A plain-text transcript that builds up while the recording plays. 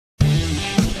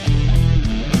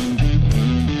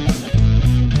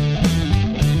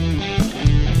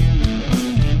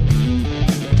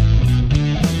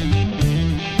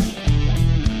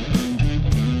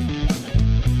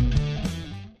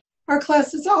art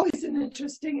class is always an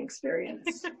interesting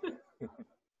experience.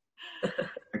 I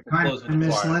kind of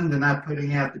miss Linda not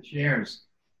putting out the chairs.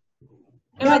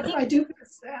 Yeah, I do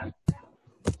miss that.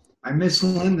 I miss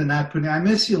Linda not putting. I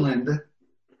miss you, Linda.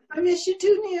 I miss you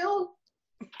too, Neil.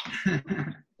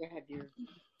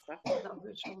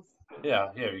 Yeah,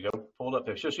 here you go. Pull it up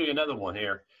there. She'll show you another one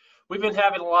here. We've been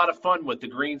having a lot of fun with the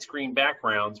green screen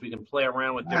backgrounds. We can play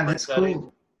around with different settings.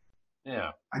 Cool.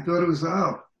 Yeah. I thought it was,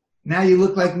 now you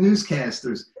look like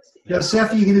newscasters.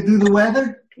 Josefa, you going to do the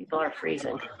weather? People are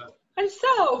freezing. And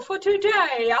so, for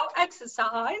today, our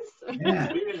exercise.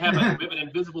 Yeah. We have an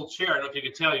invisible chair. I don't know if you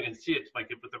can tell. You can see it. Mike,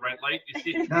 with the right light, you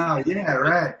see it? Oh, yeah,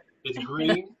 right. It's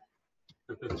green.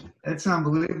 That's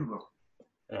unbelievable.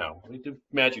 Yeah, we do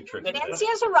magic tricks. Nancy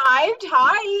has arrived.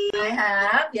 Hi. I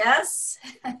have, yes.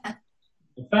 I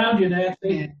found you,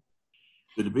 Nancy.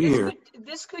 Good to be here.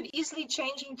 This could easily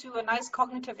change into a nice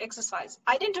cognitive exercise.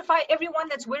 Identify everyone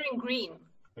that's wearing green.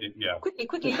 Yeah.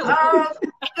 Quickly. Oh,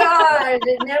 God,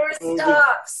 it never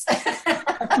stops.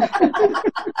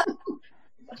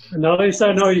 No, at least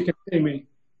I know you can see me.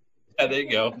 Yeah, there you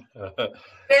go.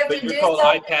 We have to do called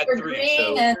something iPad for 3, green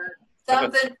so. and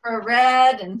something for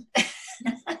red. And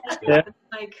Yeah.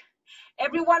 Like,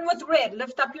 everyone with red,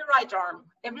 lift up your right arm.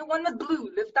 Everyone with blue,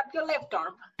 lift up your left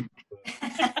arm.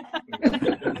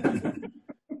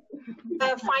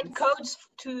 Find codes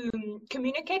to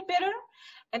communicate better.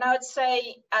 And I would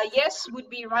say yes would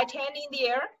be right hand in the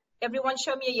air. Everyone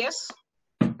show me a yes.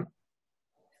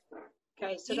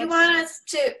 Okay, so you want us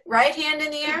to right hand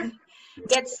in the air?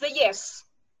 That's the yes.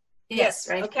 Yes,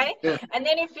 right. Okay. Yeah. And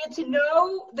then if it's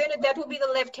no, then that will be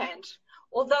the left hand.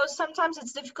 Although sometimes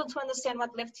it's difficult to understand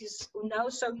what left is no,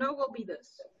 so no will be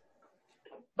this.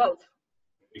 Both.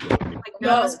 Like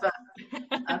No, no. it's both.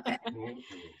 Okay.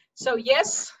 So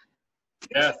yes.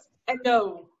 Yes. And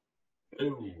no.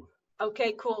 Ooh.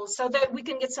 Okay, cool. So that we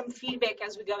can get some feedback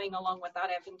as we're going along without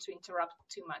having to interrupt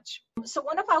too much. So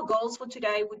one of our goals for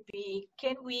today would be,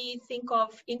 can we think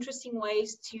of interesting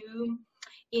ways to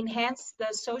enhance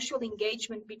the social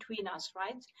engagement between us,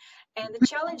 right? And the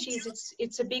challenge is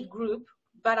it's a big group,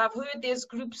 but I've heard there's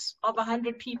groups of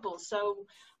 100 people. So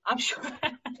I'm sure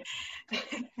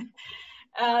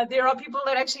there are people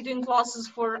that are actually doing classes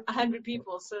for 100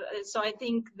 people. So I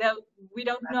think that we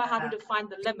don't know how to define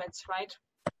the limits, right?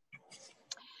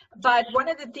 But one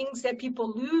of the things that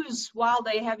people lose while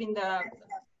they're having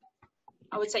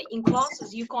I would say in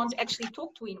classes, you can't actually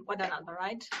talk to one another,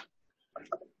 right?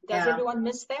 Does everyone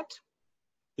miss that?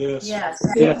 Yes. Yes.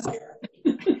 Yes.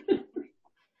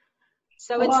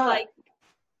 So it's like,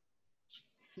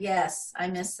 Yes, I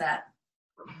miss that.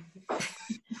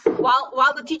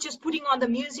 while the teacher's putting on the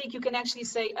music, you can actually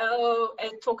say, oh,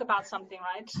 and talk about something,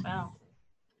 right? Well,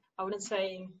 I wouldn't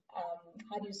say,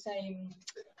 how do you say?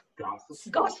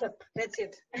 Gossip. That's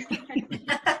it.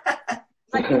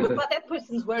 Like, look what that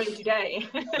person's wearing today.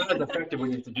 The fact that we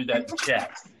need to do that in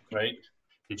chat, right?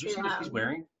 Did you see what he's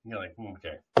wearing? And you're like,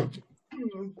 okay.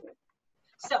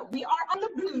 So we are on the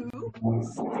blue.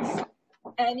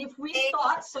 And if we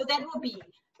start, so that will be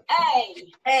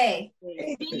A,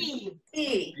 B,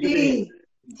 C, D,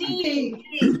 D, D,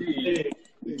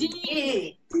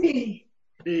 D, D,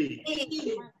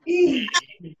 E, E,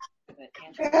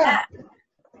 F,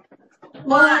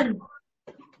 1,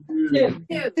 2,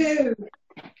 2,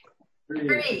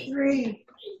 3, 3,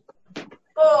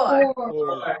 4,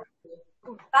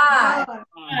 5,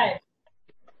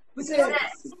 6. So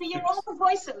you're all the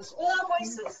voices, all our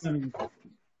voices.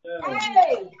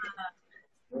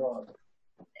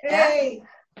 A, A,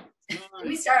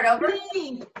 We start over.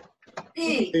 B,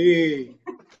 B,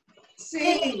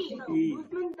 C.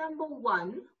 Movement number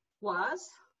 1 was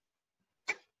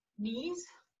knees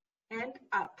and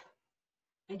up.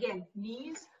 Again,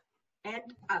 knees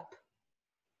and up.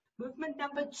 Movement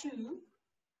number 2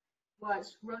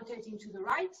 was rotating to the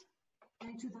right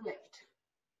and to the left.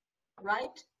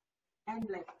 Right and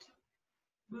left.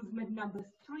 Movement number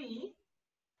 3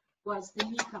 was the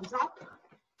knee comes up,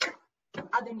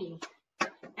 other knee.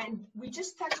 And we're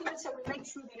just touching it so we make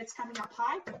sure that it's coming up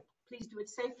high. Please do it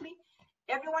safely.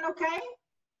 Everyone okay?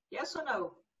 Yes or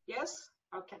no? Yes?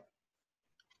 Okay.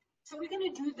 So we're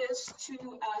going to do this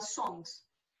to songs.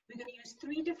 We're going to use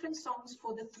 3 different songs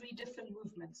for the 3 different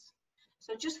movements.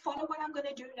 So just follow what I'm going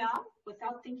to do now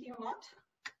without thinking a lot.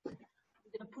 I'm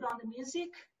going to put on the music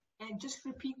and just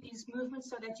repeat these movements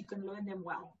so that you can learn them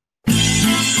well.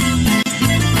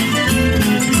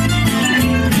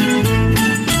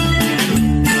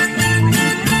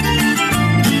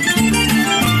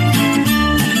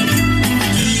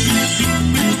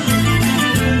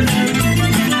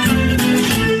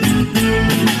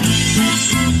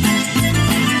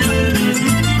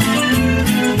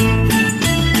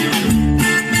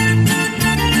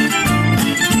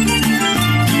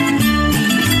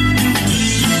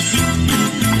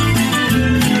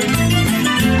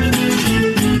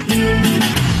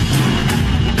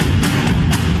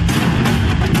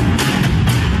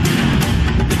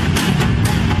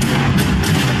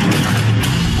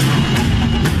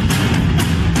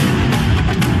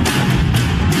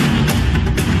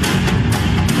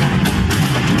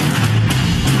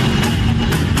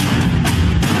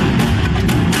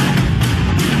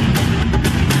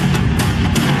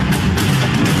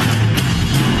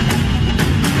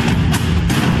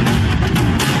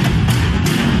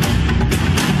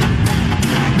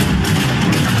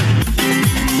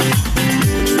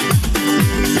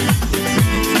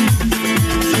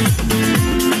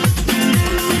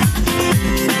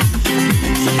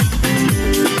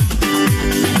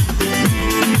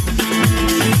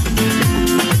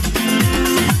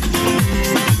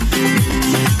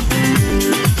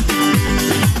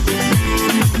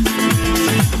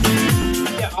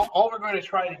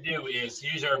 try to do is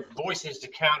use our voices to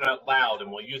count out loud, and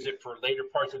we'll use it for later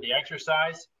parts of the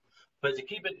exercise. But to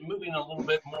keep it moving a little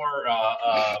bit more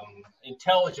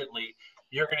intelligently,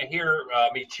 you're going to hear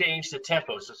me change the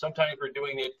tempo. So sometimes we're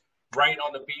doing it right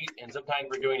on the beat, and sometimes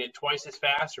we're doing it twice as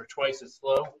fast or twice as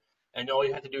slow. And all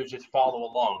you have to do is just follow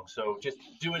along. So just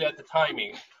do it at the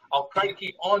timing. I'll try to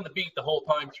keep on the beat the whole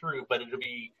time through, but it'll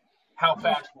be how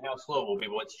fast and how slow will be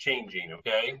what's changing,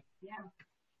 okay? Yeah.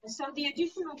 So the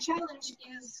additional challenge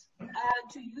is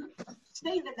to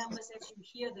say the numbers as you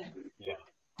hear them. Yeah.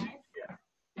 Right? Yeah.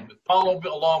 Follow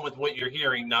along with what you're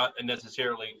hearing, not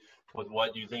necessarily with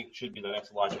what you think should be the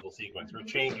next logical sequence. We're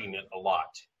changing it a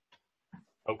lot.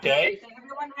 Okay? Is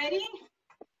everyone ready?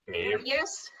 Okay.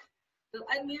 Yes. We'll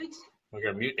unmute. We're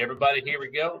going to mute everybody. Here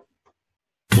we go.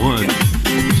 1,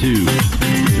 2,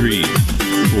 3,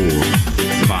 4,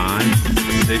 5,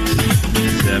 6,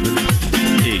 7,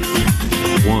 8.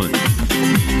 1,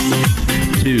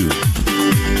 2,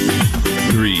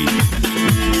 3,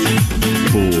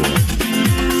 4.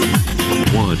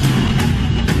 1,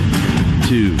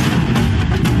 2,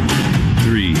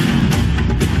 3,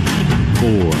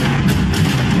 4.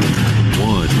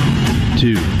 1,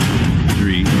 2,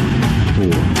 3,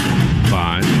 4,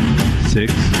 5,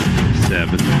 6,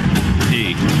 7,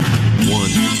 8.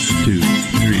 1, 2,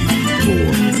 3,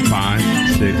 4, 5,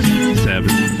 6,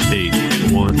 7, 8.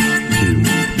 1, 2,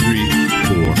 3,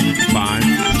 4, 5,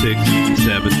 6,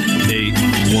 7, 8.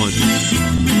 1,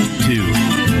 2,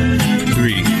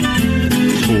 3,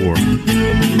 4.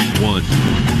 1,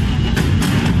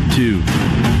 2,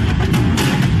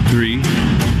 3,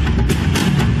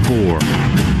 4.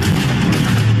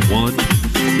 1,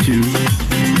 2,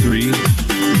 3,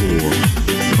 4,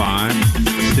 5,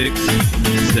 6,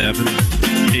 7,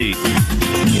 8.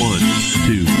 1,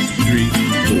 2, 3,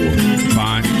 4,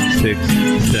 5, 6,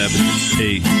 7,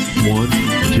 8. 1,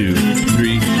 2,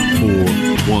 3, 4.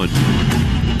 1,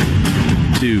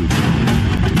 2,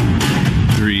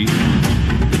 3,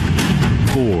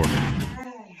 4.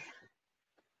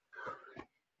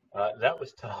 That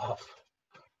was tough.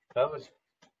 That was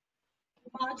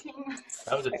Marching.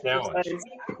 a challenge.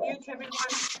 Unmute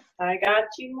everyone. I got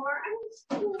you more.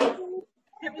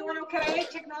 Everyone okay?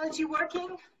 Technology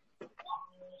working?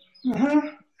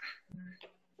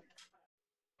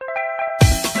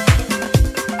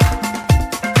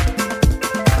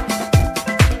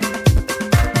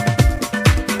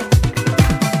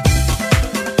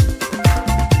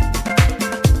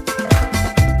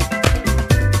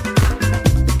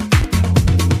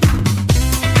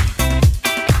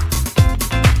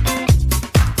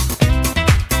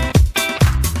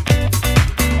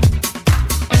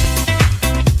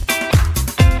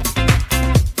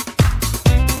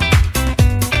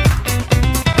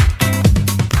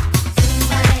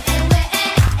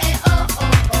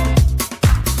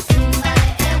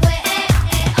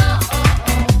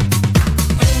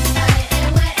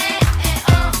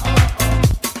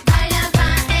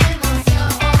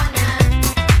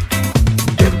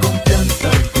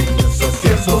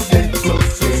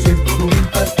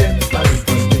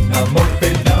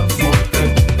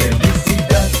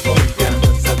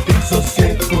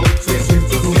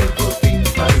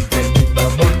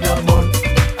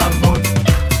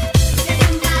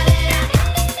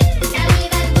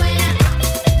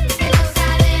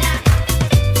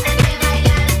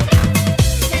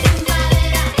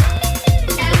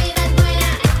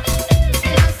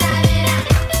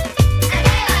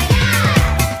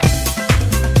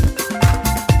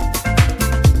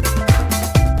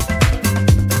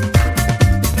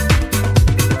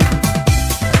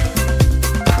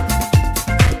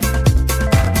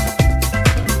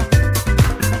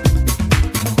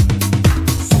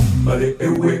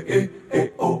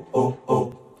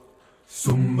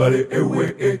 Zumbare,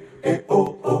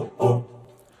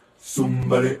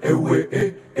 Zumbare,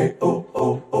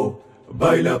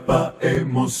 baila pa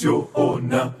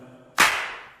emociona.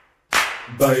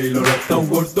 Bailo rata un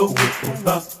gordo,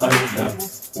 baila.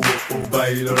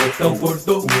 Bailo rata un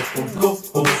gordo,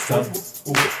 goza.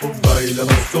 Baila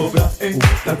más sobra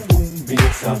esta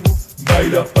cumbia.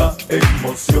 Baila pa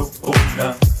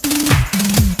emociona.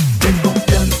 Ten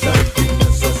confianza y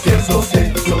piensa si eso se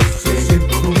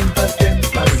siento nunca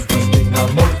temas. Sin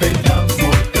amor, felicidad.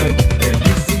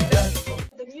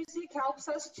 The music helps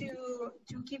us to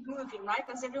keep moving, right?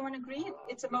 Does everyone agree?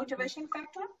 It's a motivation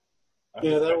factor?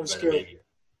 Yeah, that was good.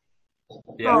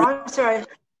 Yeah. Oh, I'm sorry.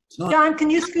 John, can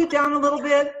you scoot down a little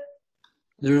bit?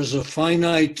 There's a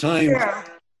finite time Yeah.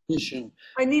 condition.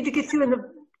 I need to get you in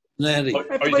the. Natty, I have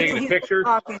to Are you wait taking till a he's picture?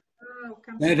 talking. Oh,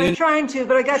 come that I'm in, trying to,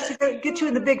 but I got to get you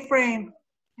in the big frame.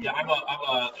 Yeah, I'm a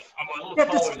little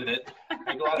taller than it.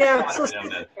 I go out Yeah, of so down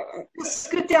there.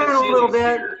 scoot down a little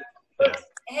bit. Yeah.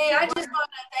 Hey, I just want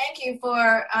to thank you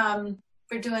for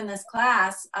doing this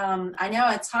class. I know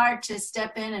it's hard to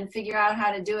step in and figure out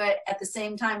how to do it at the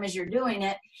same time as you're doing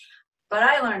it, but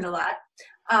I learned a lot.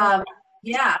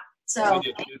 Yeah, so We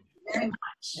did too. very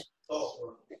much.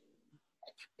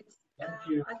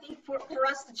 I think for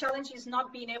us, the challenge is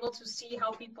not being able to see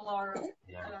how people are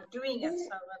doing it. So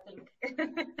I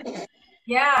think.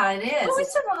 Yeah, it is. Oh, it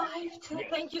survived.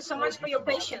 Thank you so much for your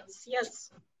patience. Yes.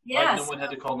 Like Yes. no one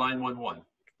had to call 911.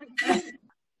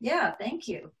 Yeah, thank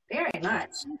you very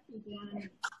much.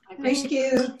 I Thank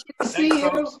you. Thanks, See you.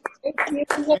 folks. Thank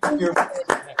you.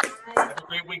 Have a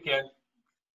great weekend.